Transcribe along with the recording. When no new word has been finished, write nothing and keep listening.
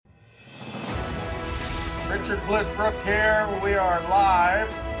Richard Blissbrook here. We are live.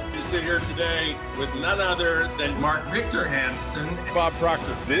 We sit here today with none other than Mark Victor Hansen, Bob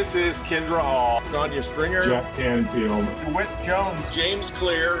Proctor. This is Kendra Hall. Tanya Stringer. Jack Canfield. DeWitt Jones. James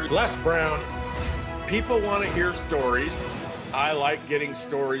Clear. Les Brown. People want to hear stories. I like getting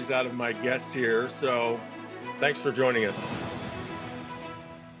stories out of my guests here, so thanks for joining us.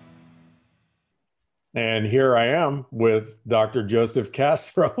 And here I am with Dr. Joseph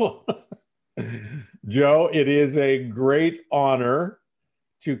Castro. Joe, it is a great honor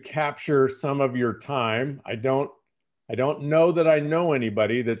to capture some of your time. I don't know that I know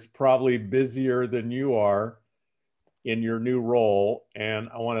anybody that's probably busier than you are in your new role. And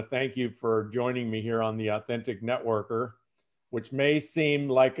I want to thank you for joining me here on the Authentic Networker, which may seem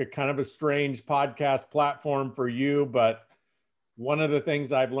like a kind of a strange podcast platform for you, but one of the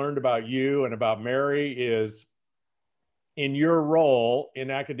things I've learned about you and about Mary is in your role in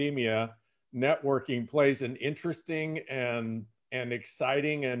academia, networking plays an interesting and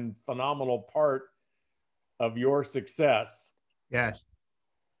exciting and phenomenal part of your success. Yes.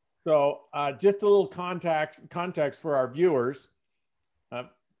 So just a little context for our viewers.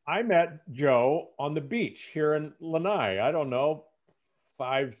 I met Joe on the beach here in Lanai. I don't know,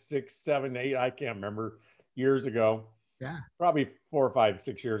 5, 6, 7, 8, I can't remember, years ago. Yeah. Probably 4, 5,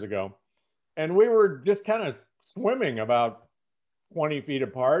 6 years ago. And we were just kind of swimming about 20 feet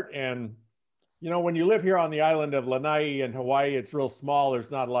apart. And, you know, when you live here on the island of Lanai in Hawaii, it's real small.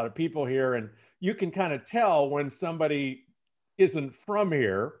 There's not a lot of people here. And you can kind of tell when somebody isn't from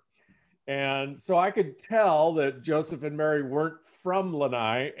here. And so I could tell that Joseph and Mary weren't from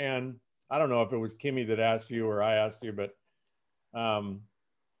Lanai. And I don't know if it was Kimmy that asked you or I asked you, but I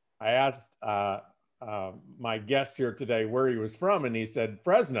asked my guest here today where he was from, and he said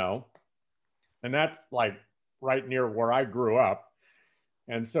Fresno, and that's like right near where I grew up.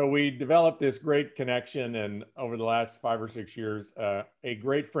 And so we developed this great connection, and over the last 5 or 6 years, a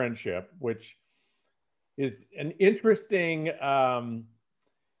great friendship, which is an interesting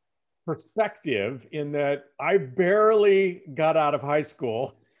perspective in that I barely got out of high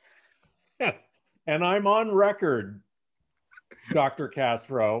school, and I'm on record, Dr.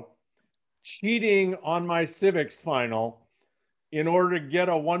 Castro, cheating on my civics final in order to get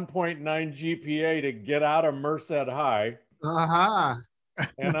a 1.9 GPA to get out of Merced High. Uh-huh.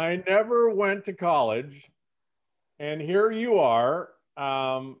 And I never went to college. And here you are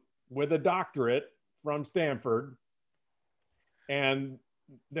with a doctorate from Stanford. And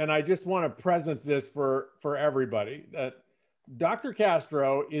then I just want to presence this for everybody. Dr.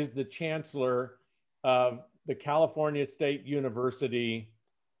 Castro is the Chancellor of the California State University.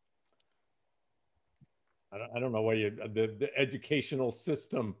 I don't know what the educational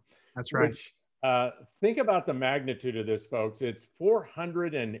system. That's right. Which, think about the magnitude of this, folks. It's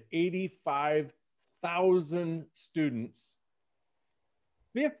 485,000 students,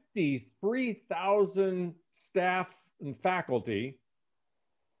 53,000 staff and faculty,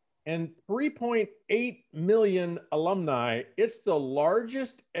 and 3.8 million alumni. It's the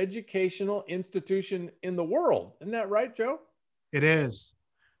largest educational institution in the world. Isn't that right, Joe? It is.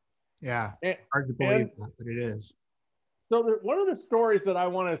 Yeah, hard to believe that, but it is. So one of the stories that I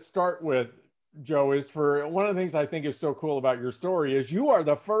want to start with, Joe, is for one of the things I think is so cool about your story is you are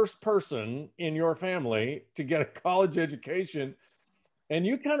the first person in your family to get a college education, and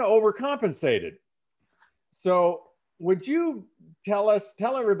you kind of overcompensated. So would you tell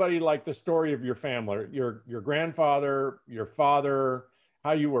everybody like the story of your family, your grandfather, your father,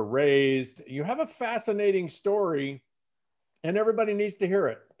 how you were raised? You have a fascinating story, and everybody needs to hear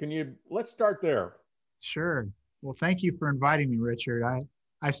it. Let's start there. Sure. Well, thank you for inviting me, Richard.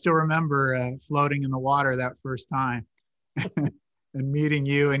 I still remember floating in the water that first time and meeting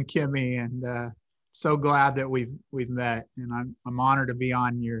you and Kimmy, and so glad that we've met. And I'm honored to be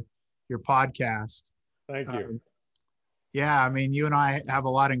on your podcast. Thank you. Yeah, I mean, you and I have a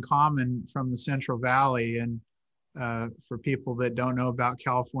lot in common from the Central Valley, and for people that don't know about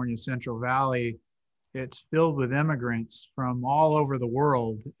California Central Valley, it's filled with immigrants from all over the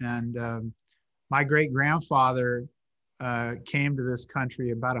world. And my great-grandfather came to this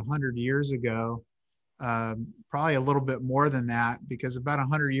country about 100 years ago, probably a little bit more than that, because about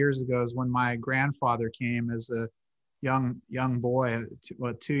 100 years ago is when my grandfather came as a young boy,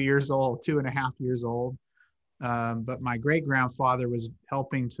 2 years old, 2.5 years old. But my great-grandfather was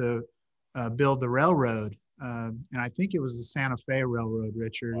helping to build the railroad. And I think it was the Santa Fe Railroad,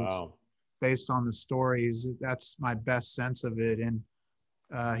 Richard. Wow. Based on the stories, that's my best sense of it. And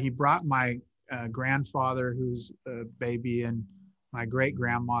he brought my grandfather, who's a baby, and my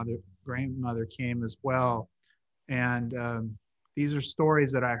great-grandmother came as well. And these are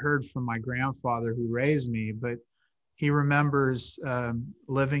stories that I heard from my grandfather who raised me, but he remembers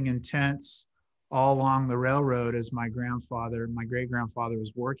living in tents all along the railroad as my great grandfather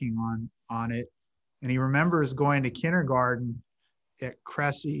was working on it. And he remembers going to kindergarten at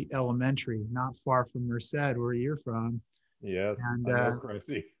Cressy Elementary, not far from Merced, where you're from. Yes, And I know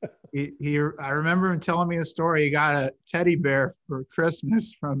Cressy. I remember him telling me a story. He got a teddy bear for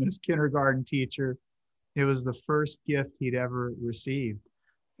Christmas from his kindergarten teacher. It was the first gift he'd ever received.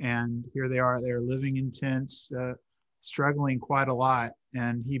 And here they are, they're living in tents, struggling quite a lot.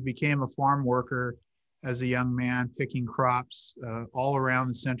 And he became a farm worker as a young man, picking crops all around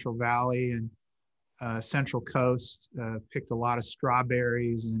the Central Valley and Central Coast, picked a lot of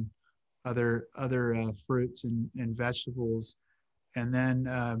strawberries and other fruits and vegetables. And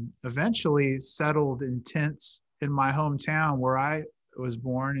then eventually settled in tents in my hometown where I was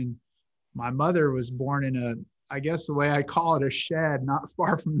born. And my mother was born in I guess the way I call it, a shed, not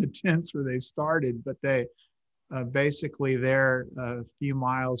far from the tents where they started, but they basically they're a few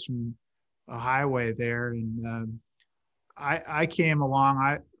miles from a highway there. And I came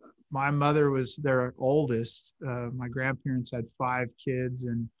along. My mother was their oldest. My grandparents had 5 kids,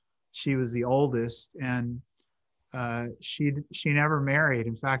 and she was the oldest. And she never married.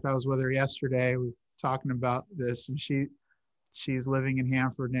 In fact, I was with her yesterday. We were talking about this, and she's living in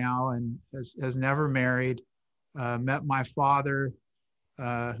Hanford now and has never married. Met my father,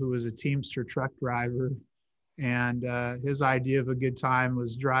 who was a Teamster truck driver, and his idea of a good time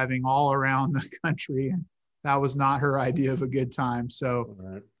was driving all around the country, and that was not her idea of a good time.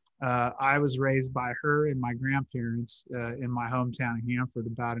 So I was raised by her and my grandparents in my hometown of Hanford,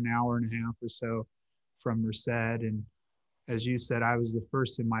 about an hour and a half or so from Merced. And as you said, I was the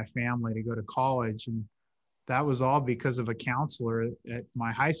first in my family to go to college, and that was all because of a counselor at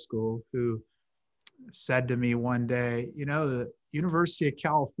my high school who said to me one day, you know, the University of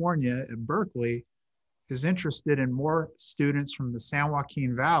California at Berkeley is interested in more students from the San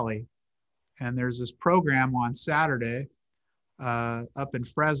Joaquin Valley. And there's this program on Saturday up in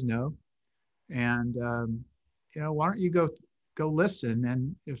Fresno. And, you know, why don't you go listen?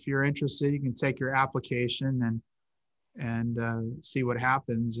 And if you're interested, you can take your application and see what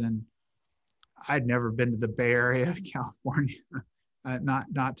happens. And I'd never been to the Bay Area of California,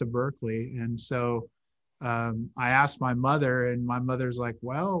 not to Berkeley. And so I asked my mother, and my mother's like,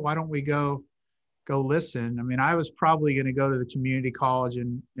 well, why don't we go listen? I mean, I was probably going to go to the community college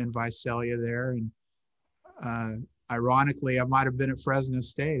in Visalia there. And ironically, I might have been at Fresno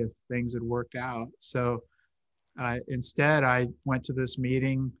State if things had worked out. So instead, I went to this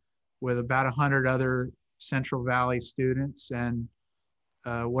meeting with about 100 other Central Valley students. And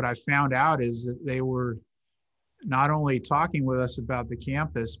what I found out is that they were not only talking with us about the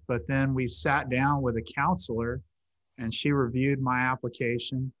campus, but then we sat down with a counselor and she reviewed my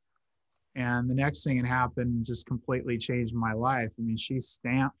application. And the next thing that happened just completely changed my life. I mean, she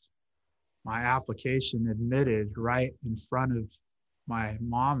stamped my application admitted right in front of my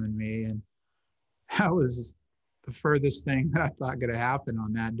mom and me. And that was the furthest thing that I thought could happen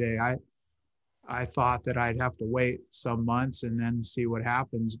on that day. I thought that I'd have to wait some months and then see what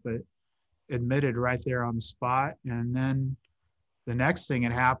happens, but admitted right there on the spot. And then the next thing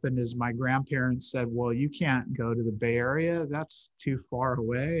that happened is my grandparents said, well, you can't go to the Bay Area. That's too far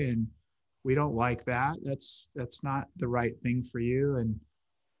away. And we don't like that. That's not the right thing for you. And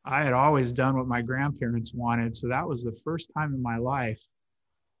I had always done what my grandparents wanted. So that was the first time in my life.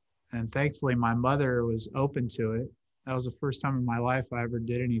 And thankfully, my mother was open to it. That was the first time in my life I ever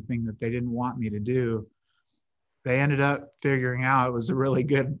did anything that they didn't want me to do. They ended up figuring out it was a really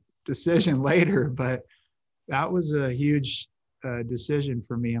good decision later, but that was a huge decision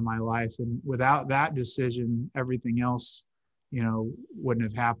for me in my life. And without that decision, everything else, you know, wouldn't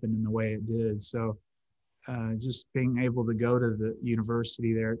have happened in the way it did. So just being able to go to the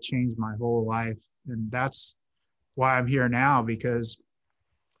university there, it changed my whole life. And that's why I'm here now, because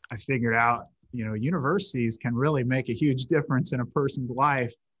I figured out, you know, universities can really make a huge difference in a person's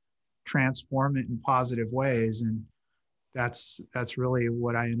life, transform it in positive ways. And that's really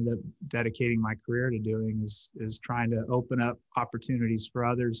what I ended up dedicating my career to doing, is trying to open up opportunities for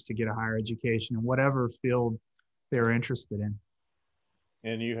others to get a higher education in whatever field they're interested in.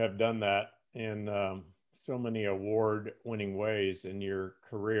 And you have done that in so many award-winning ways in your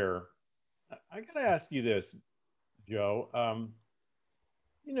career. I got to ask you this, Joe.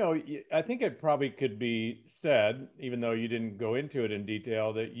 You know, I think it probably could be said, even though you didn't go into it in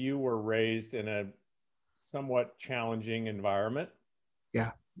detail, that you were raised in a somewhat challenging environment.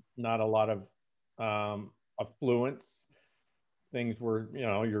 Yeah. Not a lot of affluence. Things were, you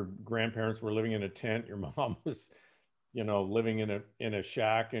know, your grandparents were living in a tent. Your mom was living in a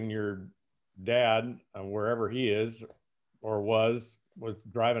shack, and your dad, wherever he is or was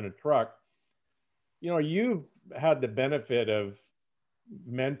driving a truck. You've had the benefit of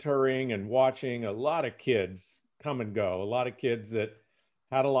mentoring and watching a lot of kids come and go, a lot of kids that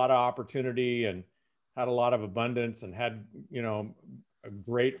had a lot of opportunity and had a lot of abundance and had, a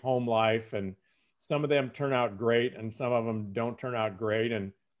great home life. And some of them turn out great and some of them don't turn out great.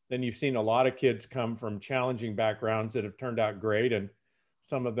 And then you've seen a lot of kids come from challenging backgrounds that have turned out great, and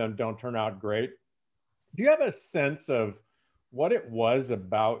some of them don't turn out great. Do you have a sense of what it was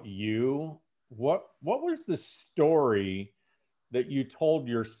about you? What was the story that you told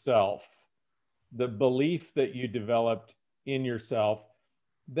yourself, the belief that you developed in yourself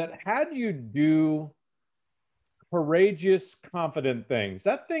that had you do courageous, confident things?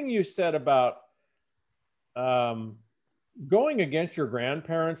 That thing you said about going against your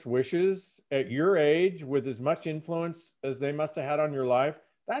grandparents' wishes at your age with as much influence as they must have had on your life,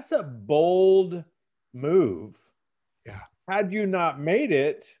 that's a bold move. Yeah. Had you not made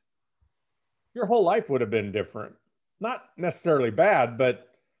it, your whole life would have been different. Not necessarily bad, but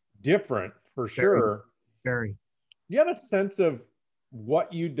different for sure. Very. Do you have a sense of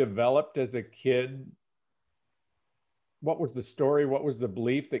what you developed as a kid? What was the story? What was the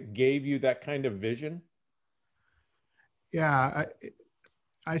belief that gave you that kind of vision? Yeah,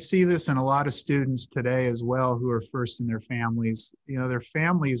 I see this in a lot of students today as well who are first in their families. Their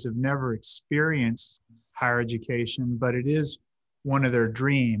families have never experienced higher education, but it is one of their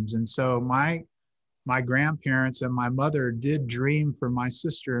dreams. And so my grandparents and my mother did dream for my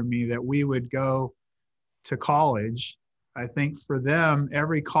sister and me that we would go to college. I think for them,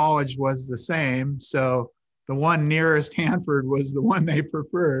 every college was the same. So the one nearest Hanford was the one they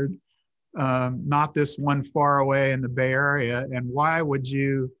preferred. Not this one far away in the Bay Area. And why would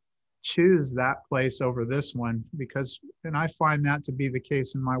you choose that place over this one? And I find that to be the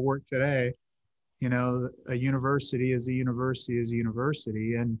case in my work today. A university is a university is a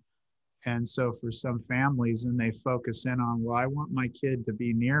university. And so for some families, and they focus in on, well, I want my kid to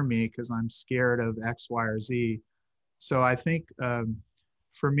be near me because I'm scared of X, Y, or Z. So I think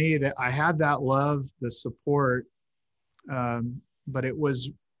for me that I had that love, the support, but it was,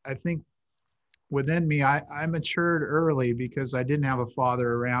 I think, within me, I matured early because I didn't have a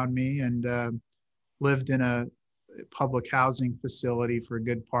father around me, and lived in a public housing facility for a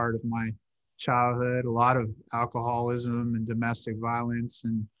good part of my childhood, a lot of alcoholism and domestic violence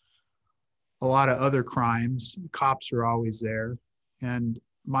and a lot of other crimes. Cops are always there. And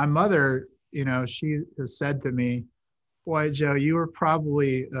my mother, she has said to me, boy, Joe, you were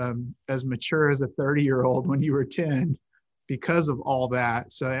probably as mature as a 30-year-old when you were 10. Because of all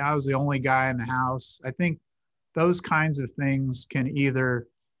that. So I was the only guy in the house. I think those kinds of things can either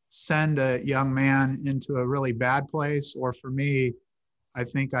send a young man into a really bad place, or for me, I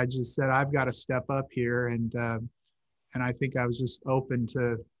think I just said, I've got to step up here. And I think I was just open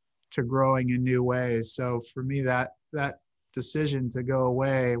to growing in new ways. So for me, that decision to go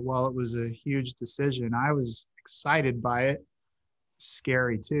away, while it was a huge decision, I was excited by it.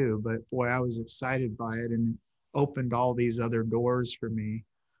 Scary too, but boy, I was excited by it, and opened all these other doors for me.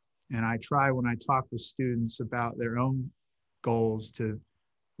 And I try, when I talk with students about their own goals, to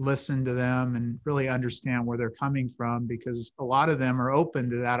listen to them and really understand where they're coming from, because a lot of them are open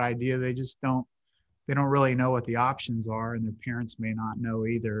to that idea. They don't really know what the options are, and their parents may not know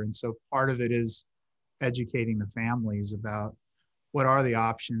either. And so part of it is educating the families about what are the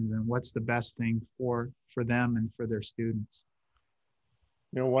options and what's the best thing for them and for their students.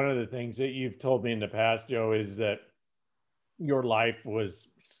 One of the things that you've told me in the past, Joe, is that your life was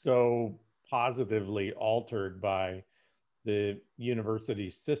so positively altered by the university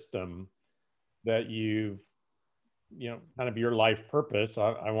system that you've, kind of your life purpose.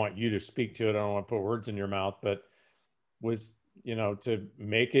 I want you to speak to it. I don't want to put words in your mouth, but was, to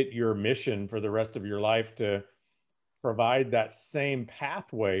make it your mission for the rest of your life to provide that same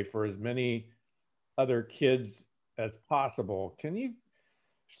pathway for as many other kids as possible. Can you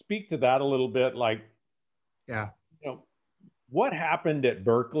speak to that a little bit? Yeah. What happened at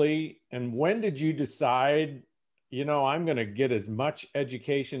Berkeley, and when did you decide, I'm going to get as much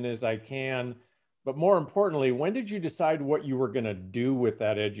education as I can, but more importantly, when did you decide what you were going to do with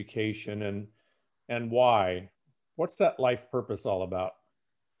that education, and why? What's that life purpose all about?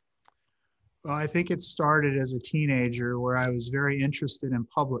 Well, I think it started as a teenager where I was very interested in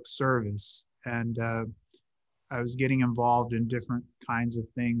public service, and I was getting involved in different kinds of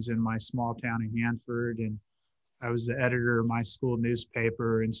things in my small town in Hanford. And I was the editor of my school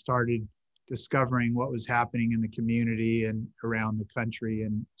newspaper, and started discovering what was happening in the community and around the country,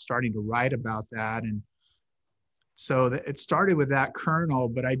 and starting to write about that. And So it started with that kernel,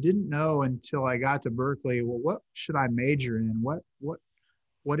 but I didn't know until I got to Berkeley, well, what should I major in?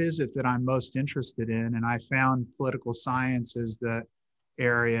 What is it that I'm most interested in? And I found political science as the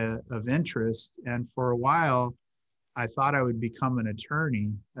area of interest. And for a while, I thought I would become an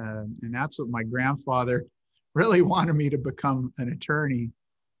attorney. And that's what my grandfather really wanted me to become, an attorney.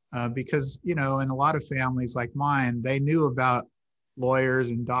 Because, in a lot of families like mine, they knew about lawyers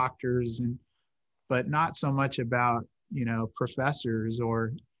and doctors, but not so much about, professors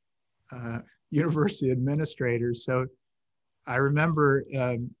or university administrators. So I remember,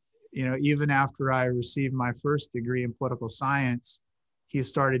 even after I received my first degree in political science, he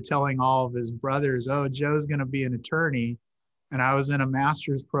started telling all of his brothers, oh, Joe's going to be an attorney. And I was in a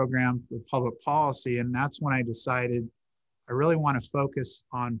master's program for public policy. And that's when I decided I really want to focus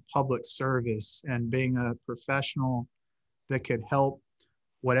on public service and being a professional that could help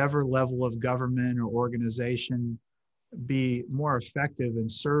whatever level of government or organization be more effective in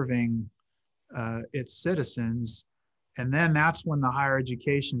serving its citizens. And then that's when the higher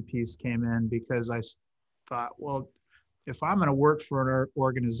education piece came in, because I thought, well, if I'm going to work for an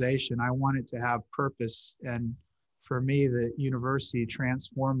organization, I want it to have purpose. And for me, the university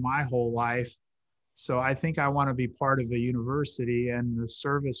transformed my whole life. So I think I want to be part of a university, and the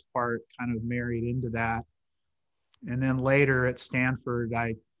service part kind of married into that. And then later at Stanford,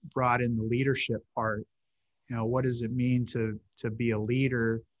 I brought in the leadership part. What does it mean to be a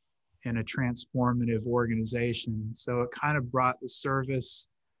leader in a transformative organization? So it kind of brought the service,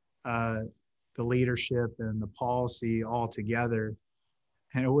 the leadership, and the policy all together.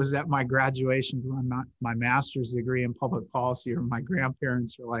 And it was at my graduation from my master's degree in public policy, or my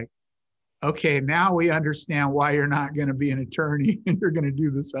grandparents were like, okay, now we understand why you're not going to be an attorney and you're going to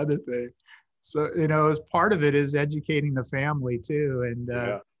do this other thing. So, as part of it is educating the family too.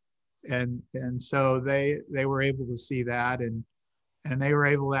 And so they were able to see that, and they were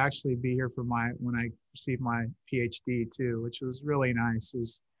able to actually be here for when I received my Ph.D. too, which was really nice. It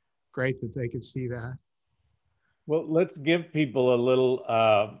was great that they could see that. Well, let's give people a little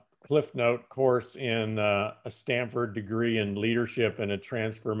Cliff Note course in a Stanford degree in leadership in a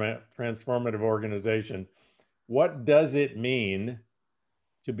transformative organization. What does it mean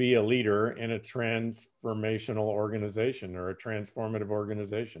to be a leader in a transformational organization or a transformative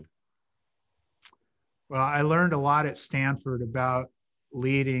organization? Well, I learned a lot at Stanford about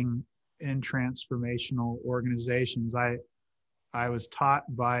leading in transformational organizations. I was taught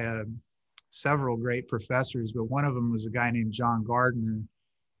by several great professors, but one of them was a guy named John Gardner.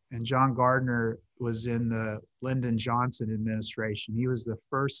 And John Gardner was in the Lyndon Johnson administration. He was the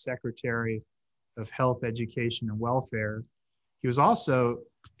first Secretary of Health, Education, and Welfare. He was also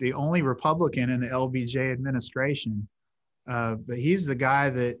the only Republican in the LBJ administration. But he's the guy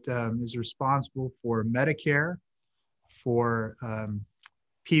that is responsible for Medicare, for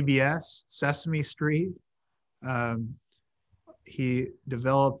PBS, Sesame Street. He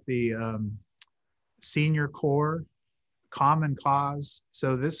developed the Senior Corps, Common Cause.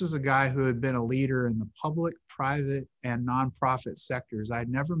 So this was a guy who had been a leader in the public, private, and nonprofit sectors. I'd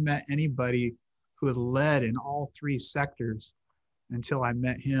never met anybody who had led in all three sectors until I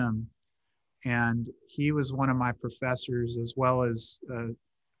met him. And he was one of my professors, as well as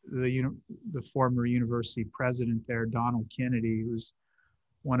the former university president there, Donald Kennedy, who was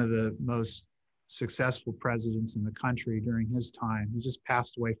one of the most successful presidents in the country during his time. He just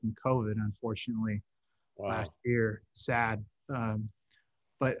passed away from COVID, unfortunately. Wow. Last year. Sad.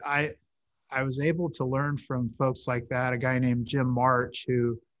 But I was able to learn from folks like that. A guy named Jim March,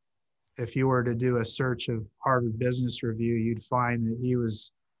 who, if you were to do a search of Harvard Business Review, you'd find that he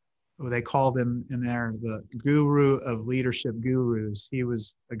was, they called him in there the guru of leadership gurus. He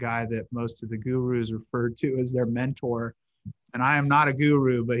was the guy that most of the gurus referred to as their mentor. And I am not a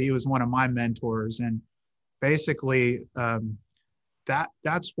guru, but he was one of my mentors. And basically,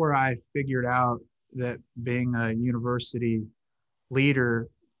 that's where I figured out that being a university leader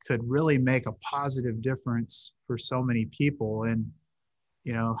could really make a positive difference for so many people. And,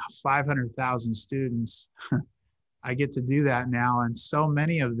 500,000 students, I get to do that now. And so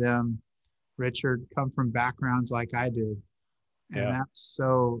many of them, Richard, come from backgrounds like I did. And that's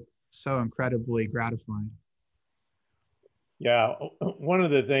so incredibly gratifying. Yeah. One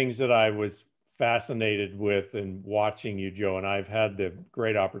of the things that I was fascinated with in watching you, Joe, and I've had the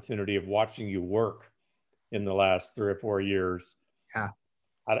great opportunity of watching you work in the last 3 or 4 years. Yeah.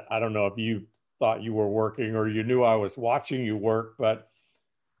 I don't know if you thought you were working or you knew I was watching you work, but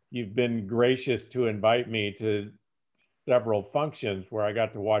you've been gracious to invite me to several functions where I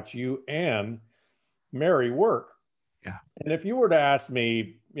got to watch you and Mary work. Yeah. And if you were to ask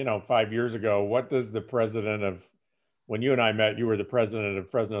me, 5 years ago, what does the president of when you and I met, you were the president of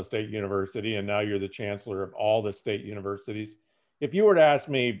Fresno State University, and now you're the chancellor of all the state universities. If you were to ask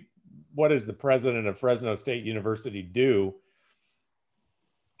me, what does the president of Fresno State University do?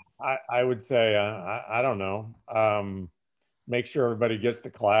 I would say, I don't know. Make sure everybody gets to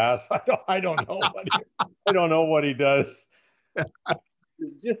class. I don't know I don't know what he does.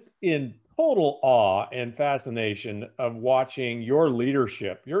 It's just in total awe and fascination of watching your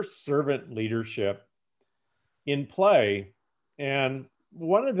leadership, your servant leadership in play. And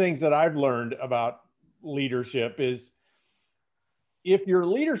one of the things that I've learned about leadership is if your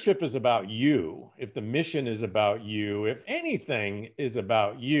leadership is about you, if the mission is about you, if anything is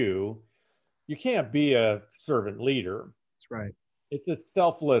about you, you can't be a servant leader. That's right. It's a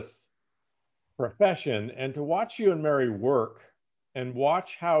selfless profession. And to watch you and Mary work and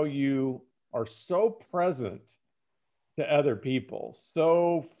watch how you are so present to other people,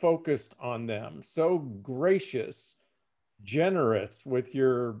 so focused on them, so gracious, generous with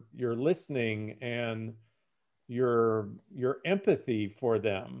your listening and your empathy for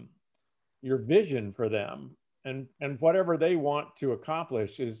them, your vision for them, and whatever they want to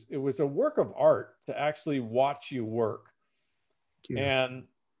accomplish it was a work of art to actually watch you work. And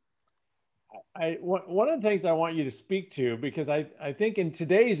one of the things I want you to speak to, because I think in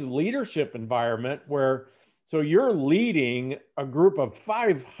today's leadership environment where, so you're leading a group of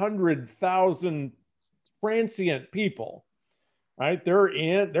 500,000 transient people, right?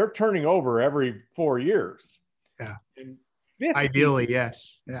 They're turning over every 4 years. Yeah. And ideally,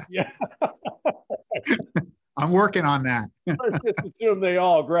 yes. Yeah. Yeah. I'm working on that. Let's just assume they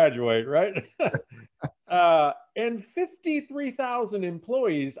all graduate, right? And 53,000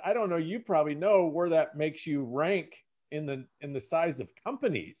 employees. I don't know. You probably know where that makes you rank in the size of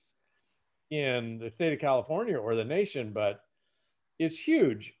companies in the state of California or the nation, but it's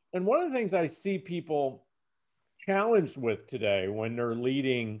huge. And one of the things I see people challenged with today when they're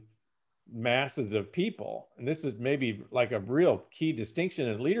leading masses of people, and this is maybe like a real key distinction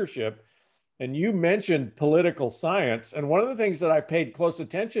in leadership. And you mentioned political science. And one of the things that I paid close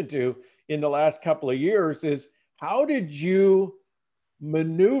attention to in the last couple of years is how did you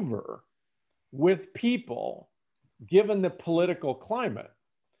maneuver with people given the political climate?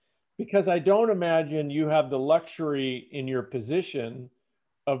 Because I don't imagine you have the luxury in your position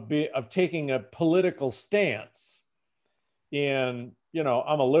of taking a political stance in,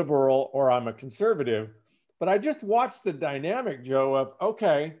 I'm a liberal or I'm a conservative. But I just watched the dynamic, Joe, of,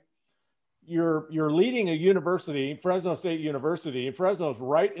 okay, you're leading a university, Fresno State University, and Fresno's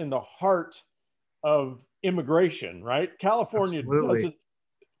right in the heart of immigration, right? California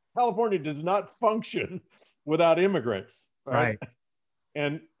does not function without immigrants, right?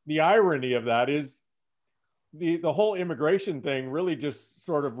 And the irony of that is the whole immigration thing really just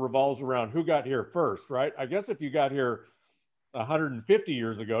sort of revolves around who got here first, right? I guess if you got here 150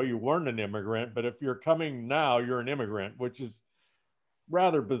 years ago, you weren't an immigrant, but if you're coming now, you're an immigrant, which is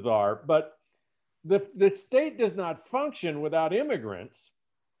rather bizarre. But the state does not function without immigrants,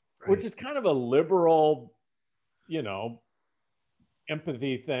 which is kind of a liberal,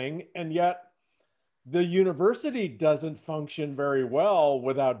 empathy thing. And yet the university doesn't function very well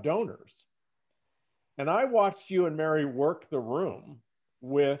without donors. And I watched you and Mary work the room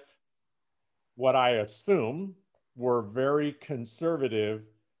with what I assume were very conservative,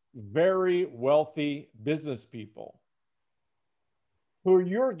 very wealthy business people who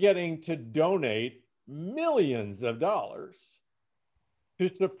you're getting to donate millions of dollars to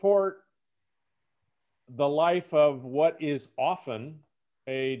support the life of what is often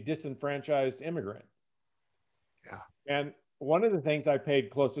a disenfranchised immigrant. Yeah. And one of the things I paid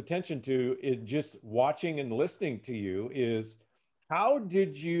close attention to is just watching and listening to you is how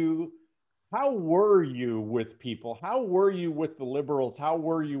were you with people? How were you with the liberals? How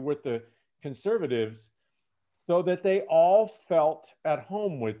were you with the conservatives so that they all felt at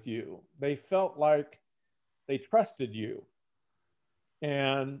home with you? They felt like they trusted you.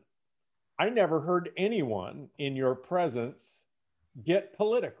 And I never heard anyone in your presence get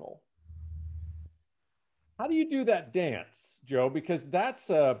political. How do you do that dance, Joe? Because that's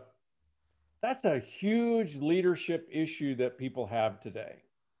a huge leadership issue that people have today.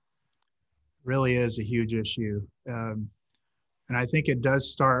 Really is a huge issue. And I think it does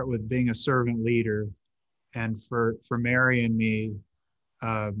start with being a servant leader. And for Mary and me,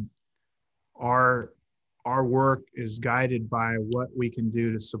 our work is guided by what we can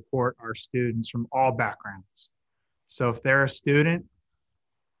do to support our students from all backgrounds. So if they're a student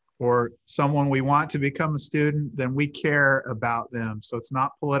or someone we want to become a student, then we care about them. So it's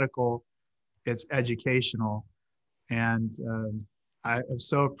not political, it's educational. And I have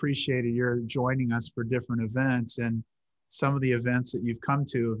so appreciated your joining us for different events. And some of the events that you've come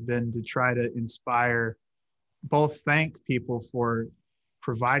to have been to try to inspire, both thank people for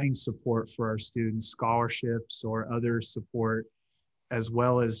providing support for our students, scholarships or other support, as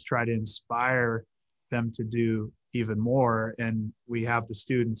well as try to inspire them to do even more. And we have the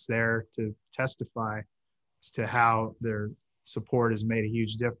students there to testify as to how their support has made a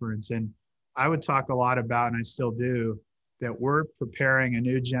huge difference. And I would talk a lot about, and I still do, that we're preparing a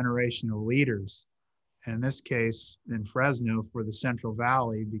new generation of leaders, in this case in Fresno for the Central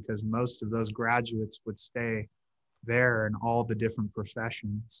Valley, because most of those graduates would stay there in all the different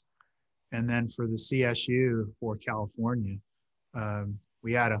professions. And then for the CSU for California,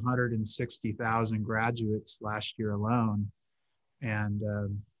 we had 160,000 graduates last year alone. And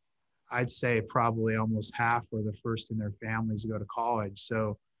I'd say probably almost half were the first in their families to go to college.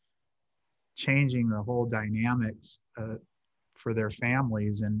 So changing the whole dynamics for their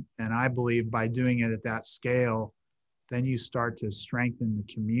families. And I believe by doing it at that scale, then you start to strengthen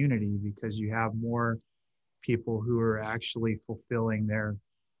the community, because you have more people who are actually fulfilling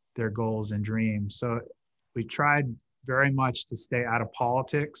their goals and dreams. So we tried very much to stay out of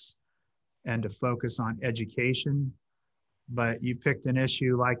politics and to focus on education. But you picked an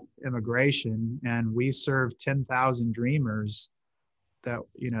issue like immigration, and we served 10,000 dreamers that,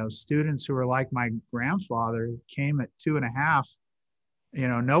 students who are like my grandfather came at 2.5.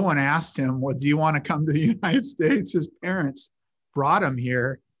 No one asked him, well, do you want to come to the United States? His parents brought him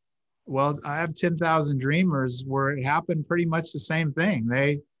here. Well, I have 10,000 dreamers where it happened pretty much the same thing.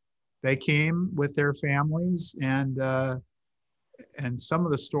 They came with their families, and some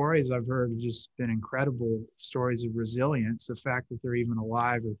of the stories I've heard have just been incredible stories of resilience. The fact that they're even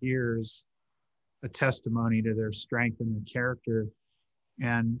alive or here is a testimony to their strength and their character.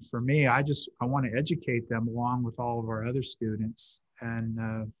 And for me, I want to educate them along with all of our other students.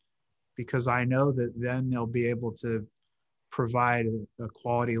 And because I know that then they'll be able to provide a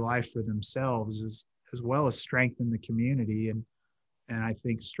quality life for themselves, as well as strengthen the community and I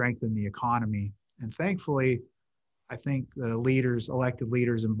think strengthen the economy. And thankfully, I think the elected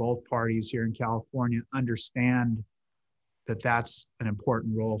leaders in both parties here in California understand that that's an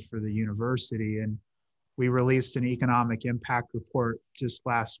important role for the university. And we released an economic impact report just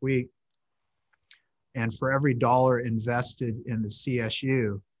last week. And for every dollar invested in the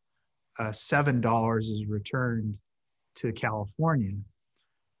CSU, $7 is returned to California.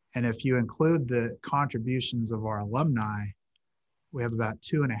 And if you include the contributions of our alumni, we have about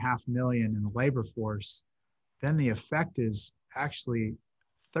 2.5 million in the labor force. Then the effect is actually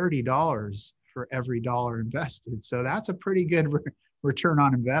 $30 for every dollar invested. So that's a pretty good return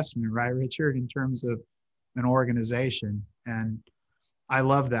on investment, right, Richard, in terms of an organization. And I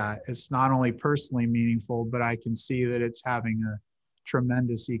love that. It's not only personally meaningful, but I can see that it's having a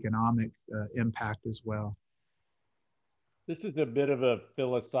tremendous economic impact as well. This is a bit of a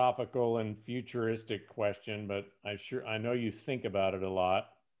philosophical and futuristic question, but I know you think about it a lot.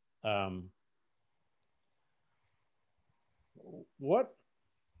 What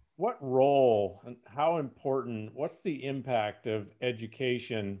role and how important, what's the impact of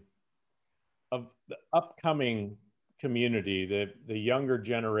education of the upcoming community, the younger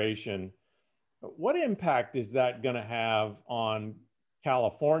generation? What impact is that going to have on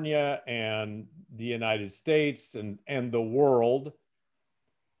California and the United States and the world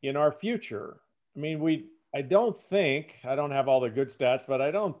in our future? I mean, I don't have all the good stats, but I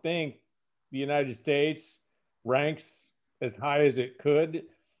don't think the United States ranks as high as it could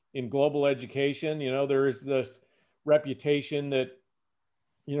in global education. There is this reputation that,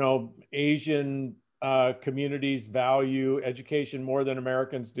 Asian communities value education more than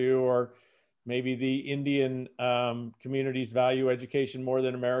Americans do, or maybe the Indian communities value education more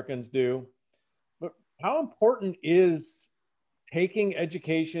than Americans do. But how important is taking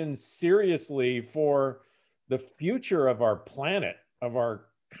education seriously for the future of our planet, of our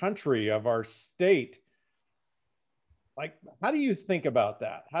country, of our state? Like, how do you think about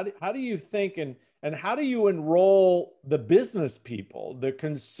that? How do you think and how do you enroll the business people, the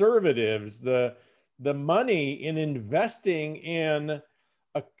conservatives, the money in investing in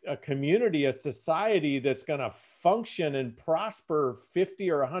a community, a society that's going to function and prosper 50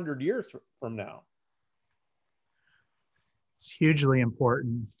 or 100 years from now? It's hugely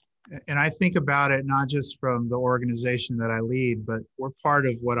important. And I think about it not just from the organization that I lead, but we're part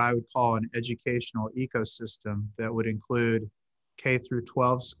of what I would call an educational ecosystem that would include K through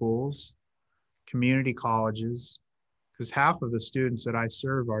 12 schools, community colleges, because half of the students that I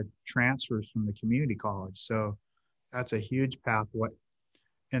serve are transfers from the community college. So that's a huge pathway.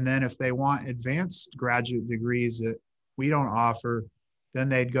 And then if they want advanced graduate degrees, we don't offer, then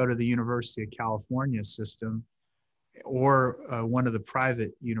they'd go to the University of California system or one of the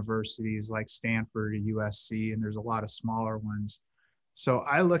private universities like Stanford or USC, and there's a lot of smaller ones. So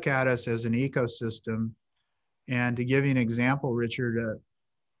I look at us as an ecosystem. And to give you an example, Richard,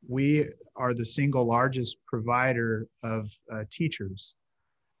 we are the single largest provider of teachers.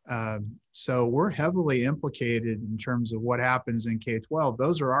 So we're heavily implicated in terms of what happens in K-12.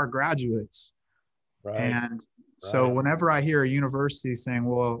 Those are our graduates. Right. And so whenever I hear a university saying,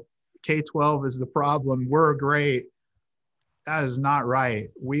 well, K-12 is the problem, we're great, that is not right.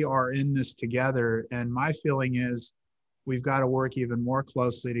 We are in this together. And my feeling is we've got to work even more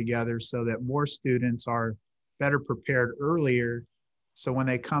closely together so that more students are better prepared earlier. So when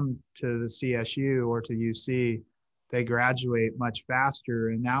they come to the CSU or to UC, they graduate much faster,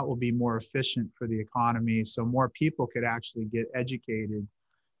 and that will be more efficient for the economy. So more people could actually get educated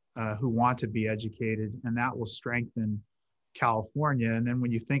who want to be educated, and that will strengthen California. And then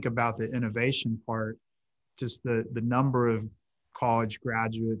when you think about the innovation part, just the number of college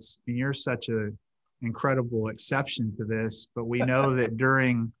graduates, and you're such an incredible exception to this, but we know that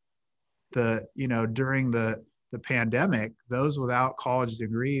during the pandemic, those without college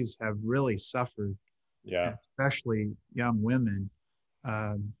degrees have really suffered. Yeah. Especially young women.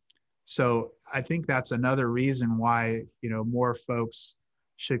 So I think that's another reason why, more folks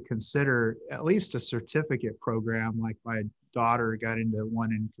should consider at least a certificate program. Like my daughter got into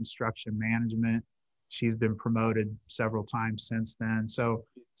one in construction management. She's been promoted several times since then. So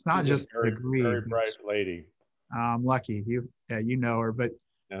it's not just a degree. Very bright lady. I'm lucky. You know her, but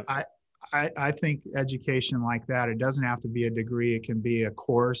yeah. I think education like that, it doesn't have to be a degree. It can be a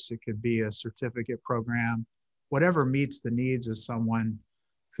course. It could be a certificate program, whatever meets the needs of someone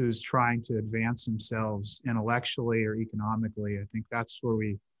who's trying to advance themselves intellectually or economically. I think that's where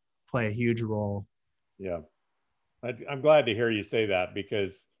we play a huge role. Yeah. I'm glad to hear you say that,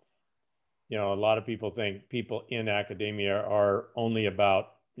 because, a lot of people think people in academia are only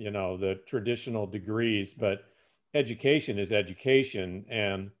about, the traditional degrees, but education is education,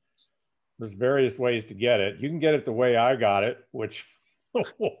 and there's various ways to get it. You can get it the way I got it, which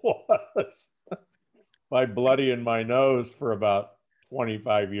was by bloodying my nose for about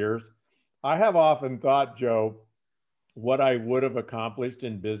 25 years. I have often thought, Joe, what I would have accomplished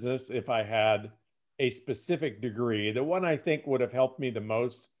in business if I had a specific degree. The one I think would have helped me the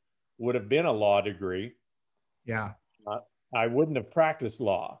most would have been a law degree. Yeah. I wouldn't have practiced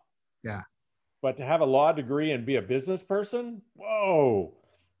law. Yeah. But to have a law degree and be a business person, whoa.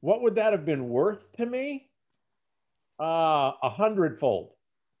 What would that have been worth to me? 100-fold.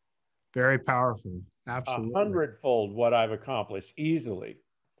 Very powerful. Absolutely. 100-fold what I've accomplished easily.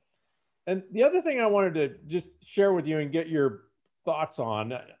 And the other thing I wanted to just share with you and get your thoughts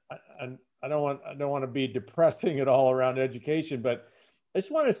on, and I don't want to be depressing at all around education, but I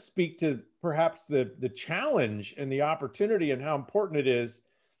just want to speak to perhaps the challenge and the opportunity and how important it is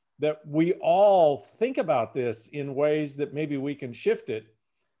that we all think about this in ways that maybe we can shift it.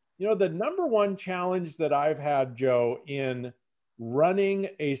 The number one challenge that I've had, Joe, in running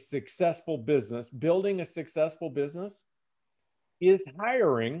a successful business, building a successful business, is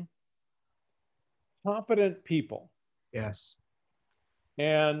hiring competent people. Yes.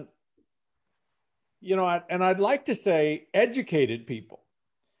 And, I'd like to say educated people.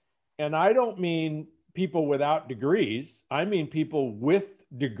 And I don't mean people without degrees. I mean people with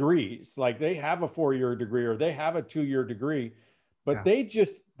degrees, like they have a 4-year degree or they have a 2-year degree, but yeah.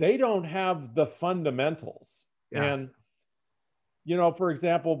 they don't have the fundamentals. Yeah. And, for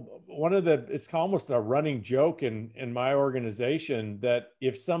example, it's almost a running joke in my organization that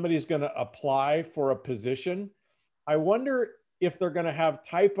if somebody's going to apply for a position, I wonder if they're going to have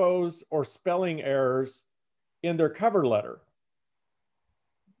typos or spelling errors in their cover letter.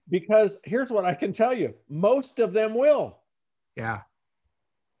 Because here's what I can tell you, most of them will. Yeah.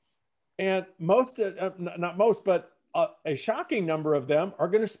 And not most, but a shocking number of them are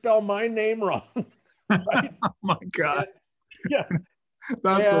going to spell my name wrong. Right? Oh my God. Yeah.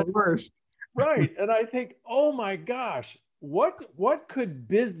 That's the worst. Right. And I think, oh my gosh, what could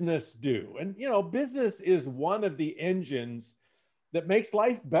business do? And, business is one of the engines that makes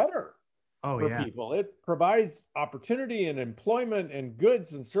life better for people. It provides opportunity and employment and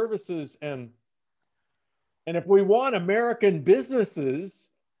goods and services. And if we want American businesses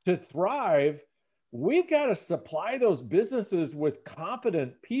to thrive, we've got to supply those businesses with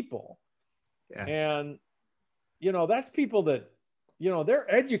competent people. Yes. And, that's people that,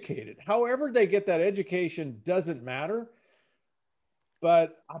 they're educated. However they get that education doesn't matter.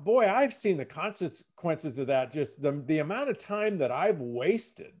 But boy, I've seen the consequences of that. Just the amount of time that I've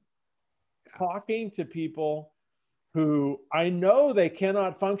wasted talking to people who I know they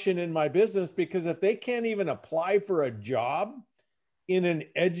cannot function in my business, because if they can't even apply for a job in an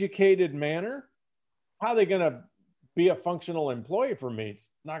educated manner, how are they going to be a functional employee for me?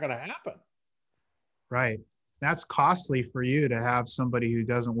 It's not going to happen. Right. That's costly for you to have somebody who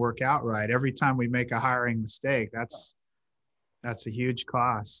doesn't work out right. Every time we make a hiring mistake, that's a huge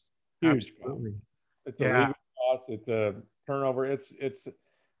cost. Huge Absolutely. cost. It's a legal cost. It's a turnover.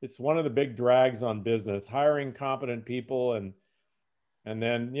 It's one of the big drags on business, hiring competent people. And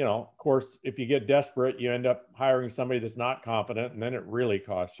then, you know, of course, if you get desperate, you end up hiring somebody that's not competent, and then it really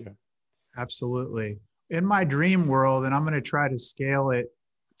costs you. Absolutely. In my dream world, and I'm going to try to scale it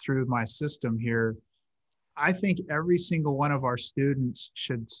through my system here, I think every single one of our students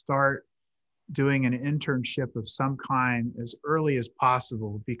should start doing an internship of some kind as early as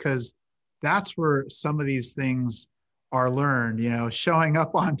possible, because that's where some of these things are learned, you know, showing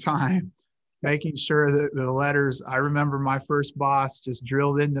up on time, making sure that the letters, I remember my first boss just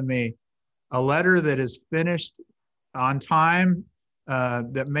drilled into me, a letter that is finished on time,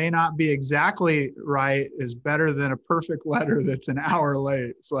 that may not be exactly right, is better than a perfect letter that's an hour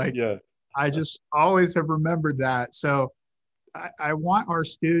late. It's like, Yes. I just always have remembered that. So I want our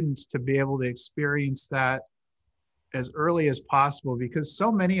students to be able to experience that as early as possible, because so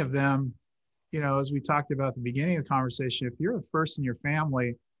many of them, you know, as we talked about at the beginning of the conversation, if you're the first in your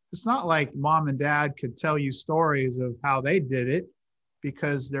family, it's not like mom and dad could tell you stories of how they did it,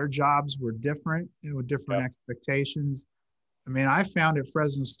 because their jobs were different and with different expectations. I mean, I found at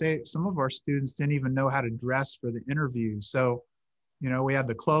Fresno State, some of our students didn't even know how to dress for the interview. So, you know, we had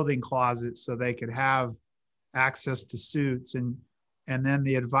the clothing closet so they could have access to suits, and then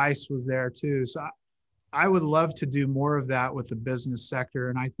the advice was there too. So I would love to do more of that with the business sector.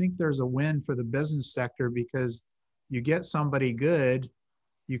 And I think there's a win for the business sector, because you get somebody good,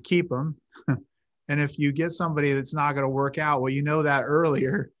 you keep them. And if you get somebody that's not going to work out, well, you know that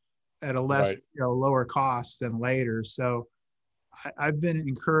earlier at a less, lower cost than later. So I've been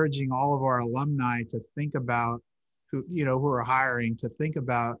encouraging all of our alumni to think about who are hiring, to think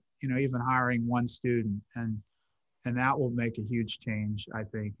about, even hiring one student, and that will make a huge change, I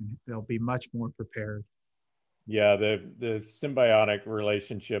think. And they'll be much more prepared. Yeah, the symbiotic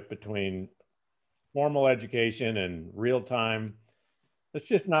relationship between formal education and real time, it's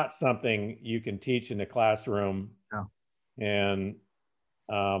just not something you can teach in the classroom. No. And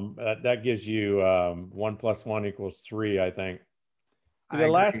that gives you 1 + 1 = 3, I think. The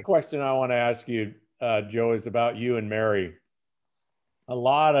last question I want to ask you, Joe, is about you and Mary. A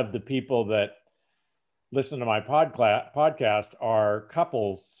lot of the people that listen to my podcast are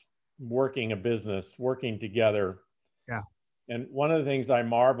couples working a business, working together. Yeah. And one of the things I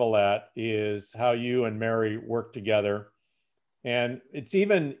marvel at is how you and Mary work together. And it's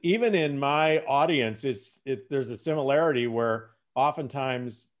even in my audience, there's a similarity where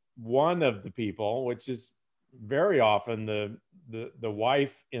oftentimes one of the people, which is very often the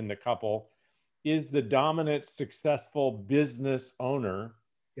wife in the couple, is the dominant, successful business owner.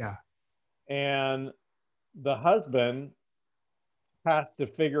 Yeah. And the husband has to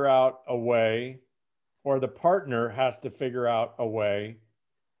figure out a way, or the partner has to figure out a way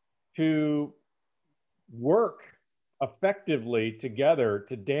to work effectively together,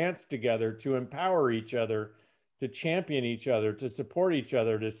 to dance together, to empower each other, to champion each other, to support each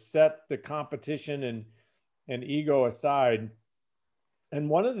other, to set the competition and ego aside. And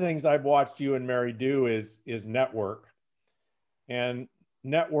one of the things I've watched you and Mary do is network, and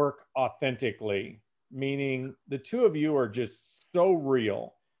network authentically, meaning the two of you are just so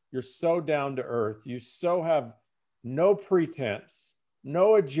real. You're so down to earth. You so have no pretense,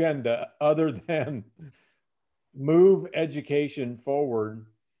 no agenda other than move education forward.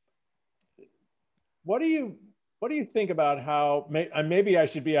 What do you think about how, maybe I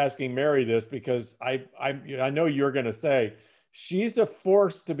should be asking Mary this, because I know you're going to say she's a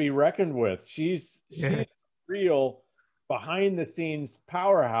force to be reckoned with. She's real behind the scenes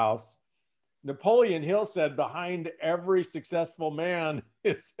powerhouse. Napoleon Hill said behind every successful man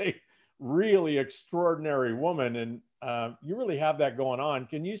is a really extraordinary woman. And you really have that going on.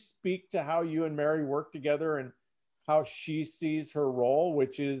 Can you speak to how you and Mary work together and how she sees her role,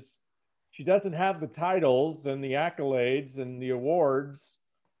 which is she doesn't have the titles and the accolades and the awards,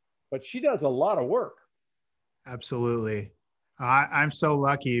 but she does a lot of work. Absolutely. I'm so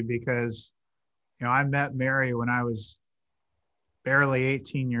lucky because, I met Mary when I was barely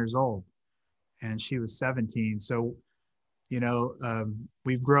 18 years old and she was 17. So,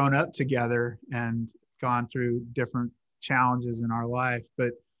 we've grown up together and gone through different challenges in our life.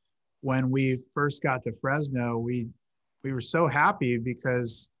 But when we first got to Fresno, we were so happy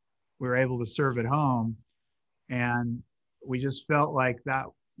because we were able to serve at home. And we just felt like that,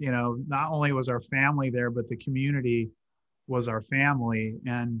 you know, not only was our family there, but the community was our family.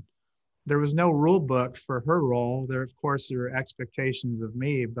 And there was no rule book for her role. There, of course, there were expectations of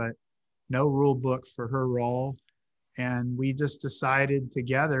me, but no rule book for her role. And we just decided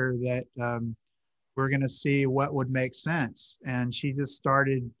together that we're going to see what would make sense. And she just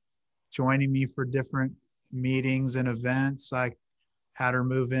started joining me for different meetings and events. I had her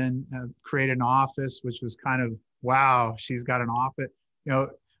move in, create an office, which was kind of, wow, she's got an office. You know,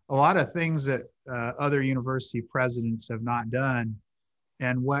 a lot of things that other university presidents have not done.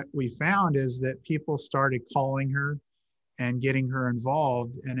 And what we found is that people started calling her and getting her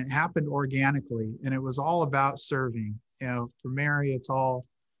involved, and it happened organically. And it was all about serving. You know, for Mary, it's all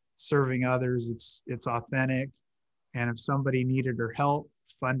serving others. It's authentic. And if somebody needed her help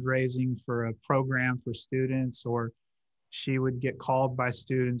fundraising for a program for students, or she would get called by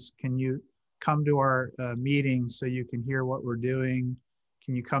students, can you come to our meeting so you can hear what we're doing?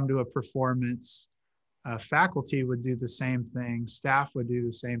 Can you come to a performance? Faculty would do the same thing. Staff would do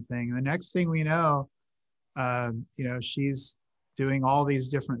the same thing. And the next thing we know, you know, she's doing all these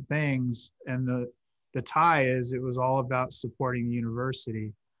different things. And the tie is it was all about supporting the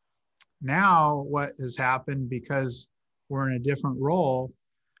university. Now, what has happened, because we're in a different role,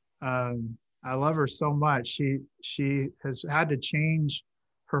 I love her so much. She has had to change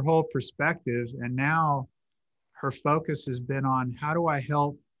her whole perspective. And now her focus has been on, how do I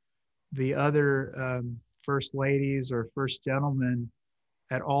help the other first ladies or first gentlemen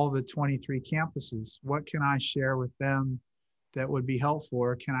at all the 23 campuses? What can I share with them that would be helpful?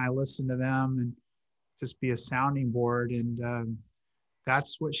 Or can I listen to them and just be a sounding board? And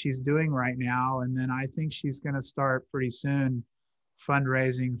that's what she's doing right now. And then I think she's going to start pretty soon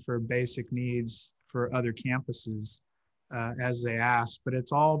fundraising for basic needs for other campuses as they ask. But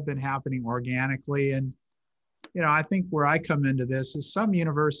it's all been happening organically. And you know, I think where I come into this is some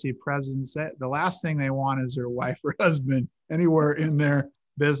university presidents, the last thing they want is their wife or husband anywhere in their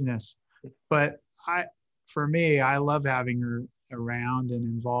business. But for me, I love having her around and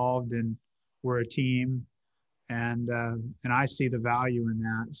involved, and we're a team, and I see the value in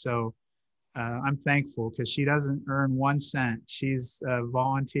that. So I'm thankful, because she doesn't earn 1 cent. She's a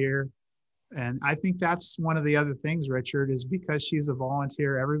volunteer. And I think that's one of the other things, Richard, is because she's a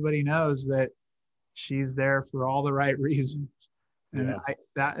volunteer, everybody knows that she's there for all the right reasons. And Yeah.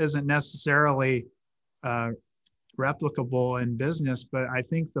 that isn't necessarily replicable in business, but I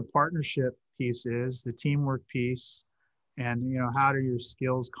think the partnership piece is the teamwork piece. And, you know, how do your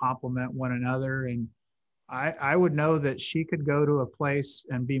skills complement one another? And I would know that she could go to a place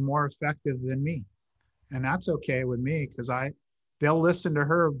and be more effective than me. And that's okay with me, because they'll listen to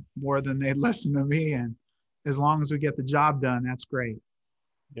her more than they'd listen to me. And as long as we get the job done, that's great.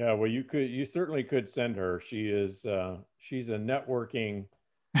 Yeah, well, you certainly could send her. She's a networking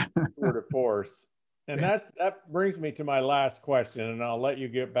tour de force. And that brings me to my last question, and I'll let you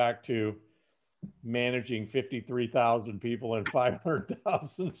get back to managing 53,000 people and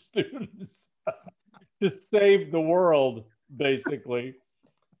 500,000 students to save the world, basically.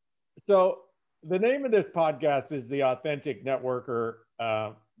 So the name of this podcast is The Authentic Networker,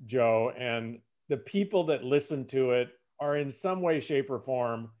 Joe, and the people that listen to it are in some way, shape, or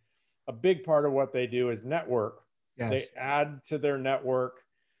form. A big part of what they do is network. Yes. They add to their network.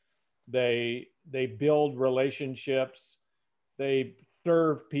 They build relationships. They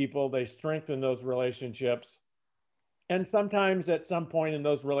serve people. They strengthen those relationships. And sometimes at some point in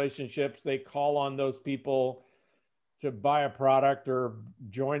those relationships, they call on those people to buy a product or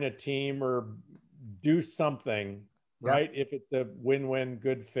join a team or do something, right? If it's a win-win,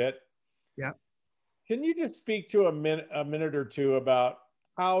 good fit. Yeah. Can you just speak to a minute or two about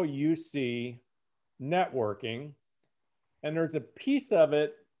how you see networking? And there's a piece of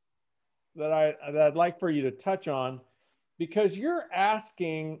it that I'd like for you to touch on, because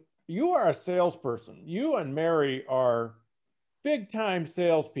you are a salesperson. You and Mary are big time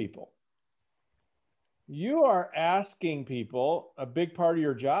salespeople. You are asking people, a big part of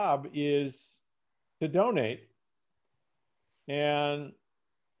your job is to donate. And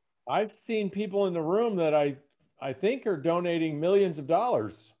I've seen people in the room that I think are donating millions of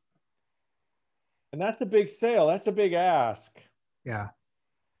dollars. And that's a big sale. That's a big ask. Yeah.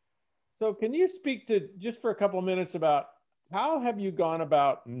 So can you speak to, just for a couple of minutes, about how have you gone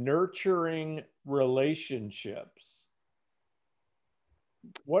about nurturing relationships?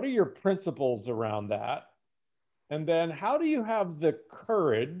 What are your principles around that? And then how do you have the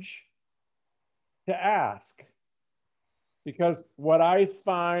courage to ask? Because what I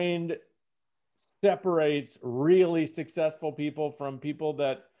find separates really successful people from people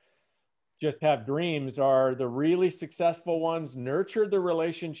that just have dreams are the really successful ones, nurture the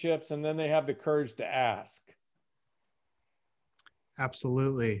relationships, and then they have the courage to ask.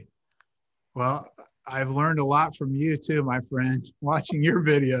 Absolutely. Well, I've learned a lot from you too, my friend, watching your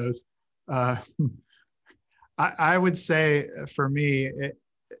videos. I would say for me,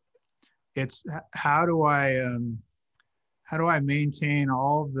 it's how do I maintain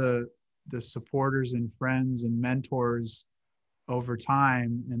all the supporters and friends and mentors over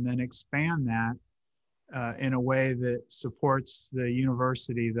time, and then expand that in a way that supports the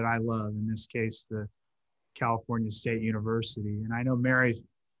university that I love, in this case, the California State University. And I know Mary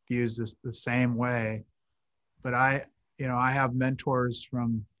views this the same way, but I have mentors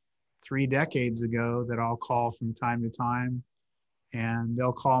from 3 decades ago that I'll call from time to time, and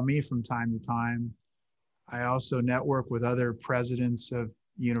they'll call me from time to time. I also network with other presidents of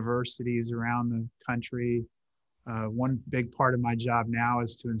universities around the country. One big part of my job now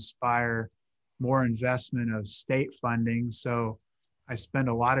is to inspire more investment of state funding. So I spend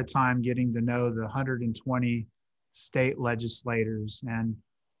a lot of time getting to know the 120 state legislators and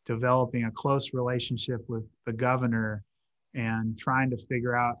developing a close relationship with the governor and trying to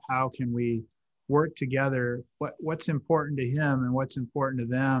figure out how can we work together, what's important to him and what's important to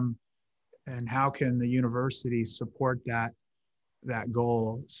them, and how can the university support that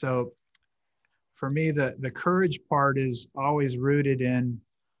goal. So for me, the courage part is always rooted in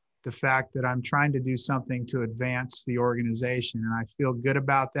the fact that I'm trying to do something to advance the organization, and I feel good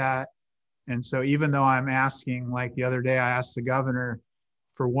about that. And so even though I'm asking, like the other day, I asked the governor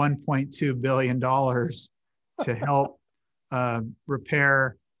for $1.2 billion to help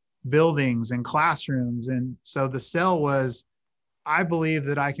repair buildings and classrooms. And so the sell was, I believe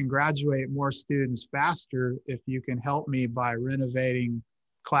that I can graduate more students faster if you can help me by renovating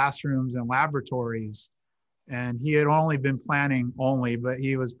classrooms and laboratories. And he had only been planning but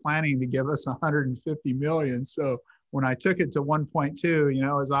he was planning to give us 150 million. So when I took it to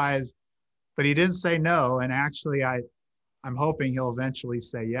 1.2, his eyes, but he didn't say no. And actually I'm hoping he'll eventually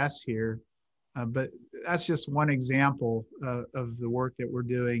say yes here. But that's just one example of the work that we're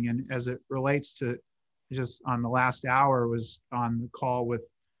doing. And as it relates to, just on the last hour, was on the call with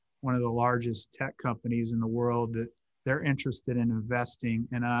one of the largest tech companies in the world, that they're interested in investing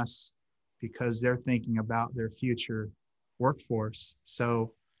in us because they're thinking about their future workforce.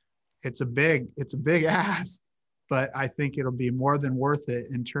 So it's a big ask, but I think it'll be more than worth it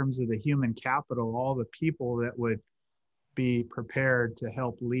in terms of the human capital, all the people that would be prepared to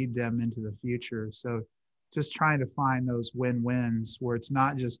help lead them into the future. So just trying to find those win-wins where it's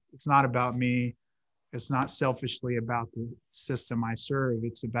not about me. It's not selfishly about the system I serve.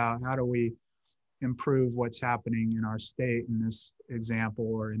 It's about how do we improve what's happening in our state in this example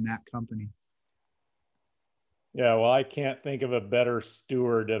or in that company. Yeah, well, I can't think of a better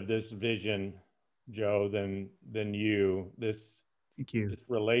steward of this vision, Joe, than you. Thank you. This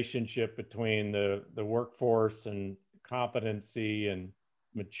relationship between the workforce and competency and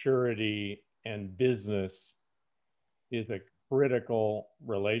maturity and business is a critical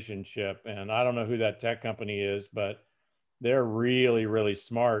relationship. And I don't know who that tech company is, but they're really, really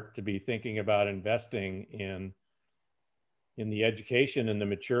smart to be thinking about investing in the education and the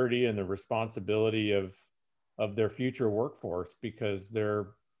maturity and the responsibility of their future workforce, because their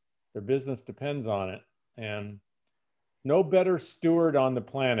business depends on it. And no better steward on the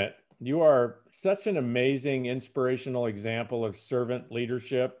planet. You are such an amazing, inspirational example of servant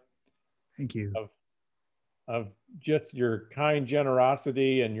leadership. Thank you. Of just your kind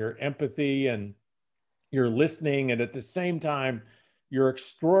generosity and your empathy and your listening, and at the same time, your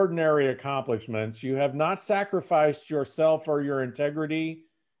extraordinary accomplishments. You have not sacrificed yourself or your integrity,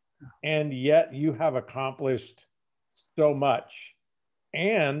 and yet you have accomplished so much.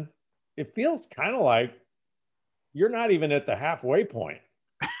 And it feels kind of like you're not even at the halfway point.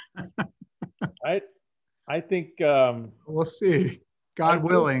 Right? I think we'll see. God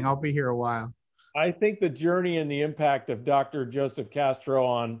willing, I'll be here a while. I think the journey and the impact of Dr. Joseph Castro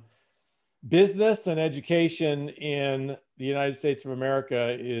on business and education in the United States of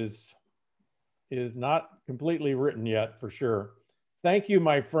America is not completely written yet, for sure. Thank you,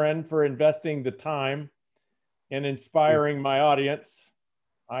 my friend, for investing the time and inspiring my audience.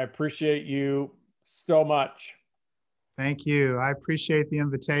 I appreciate you so much. Thank you. I appreciate the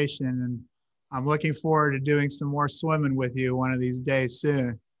invitation, and I'm looking forward to doing some more swimming with you one of these days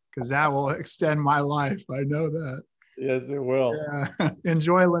soon, because that will extend my life. I know that. Yes, it will. Yeah.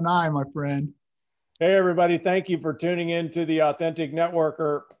 Enjoy Lanai, my friend. Hey, everybody. Thank you for tuning in to The Authentic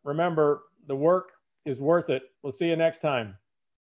Networker. Remember, the work is worth it. We'll see you next time.